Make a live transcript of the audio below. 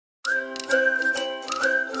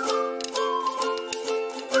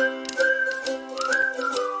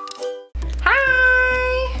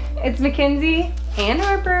it's Mackenzie and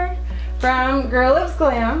Harper from Girl Lives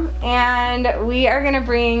Glam, and we are gonna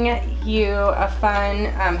bring you a fun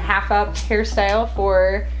half up hairstyle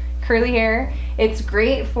for curly hair. It's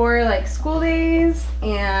great for like school days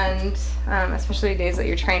and especially days that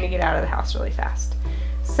you're trying to get out of the house really fast.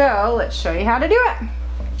 So let's show you how to do it.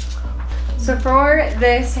 So for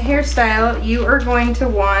this hairstyle, you are going to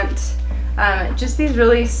want just these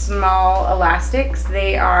really small elastics.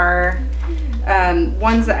 They are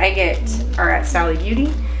ones that I get are at Sally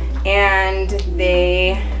Beauty, and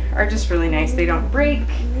they are just really nice. They don't break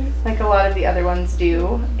like a lot of the other ones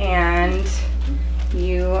do, and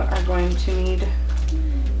you are going to need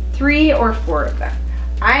 3 or 4 of them.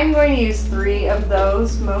 I'm going to use 3 of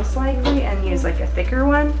those most likely and use like a thicker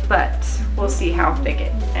one, but we'll see how thick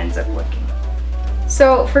it ends up looking.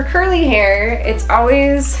 So for curly hair, it's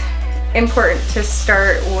always important to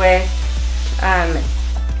start with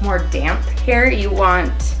more damp hair. You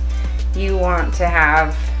want to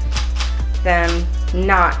have them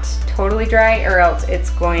not totally dry, or else it's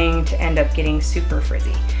going to end up getting super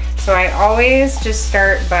frizzy. So I always just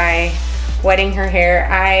start by wetting her hair.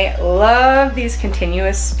 I love these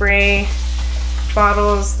continuous spray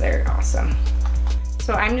bottles. They're awesome.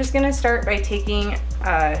 So I'm just gonna start by taking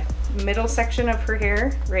a middle section of her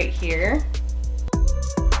hair right here.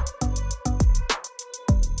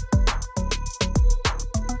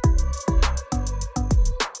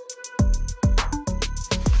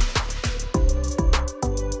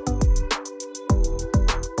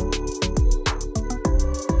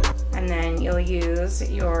 And then you'll use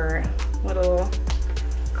your little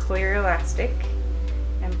clear elastic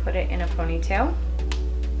and put it in a ponytail.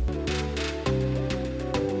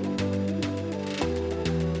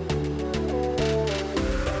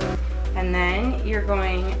 And then you're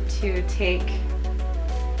going to take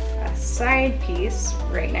a side piece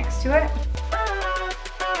right next to it.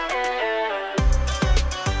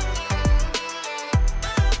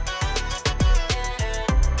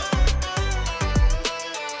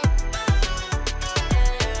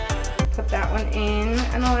 Put that one in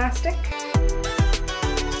an elastic.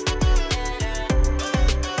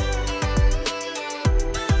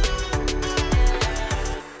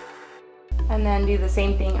 And then do the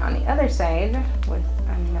same thing on the other side with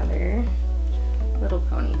another little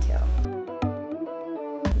ponytail.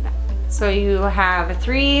 So you have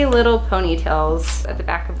 3 little ponytails at the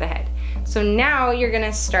back of the head. So now you're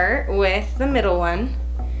gonna start with the middle one,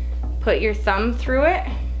 put your thumb through it,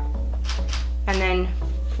 and then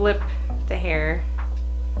flip the hair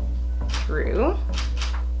through,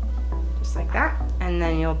 just like that. And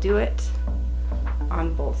then you'll do it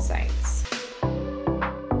on both sides.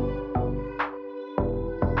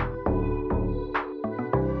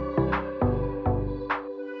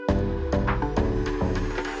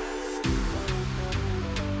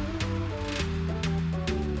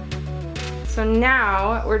 So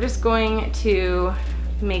now we're just going to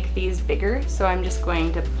make these bigger. So I'm just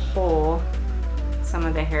going to pull some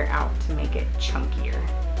of the hair out to make it chunkier.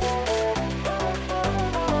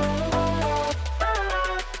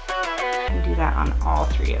 And do that on all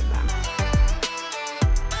 3 of them.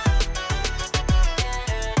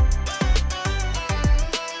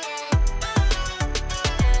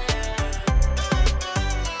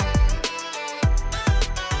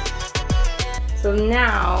 So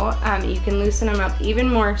now you can loosen them up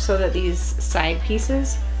even more so that these side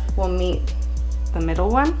pieces will meet the middle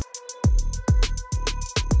one.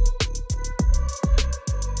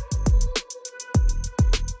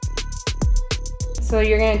 So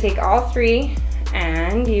you're going to take all 3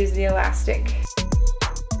 and use the elastic.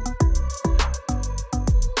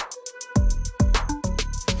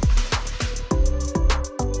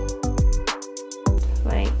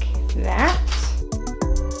 Like that.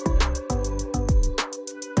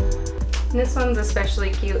 And this one's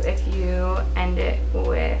especially cute if you end it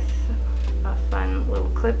with a fun little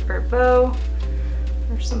clip or bow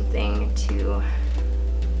or something to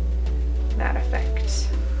that effect.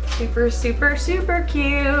 Super, super, super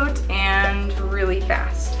cute and really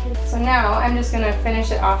fast. So now I'm just gonna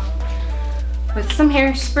finish it off with some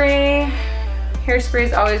hairspray. Hairspray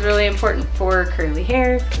is always really important for curly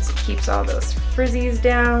hair because it keeps all those frizzies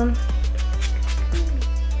down.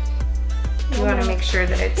 You want to make sure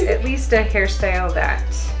that it's at least a hairstyle that,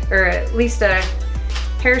 or at least a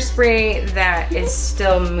hairspray that is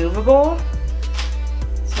still movable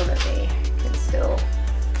so that they can still,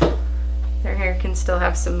 their hair can still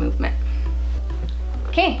have some movement.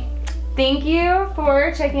 Okay, thank you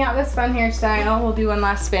for checking out this fun hairstyle. We'll do one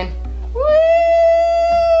last spin. Woo!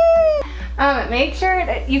 Make sure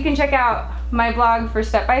that you can check out my blog for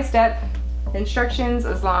step-by-step instructions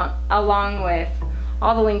along with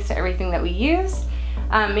all the links to everything that we used.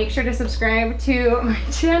 Make sure to subscribe to my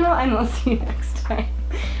channel, and we'll see you next time.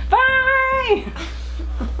 Bye!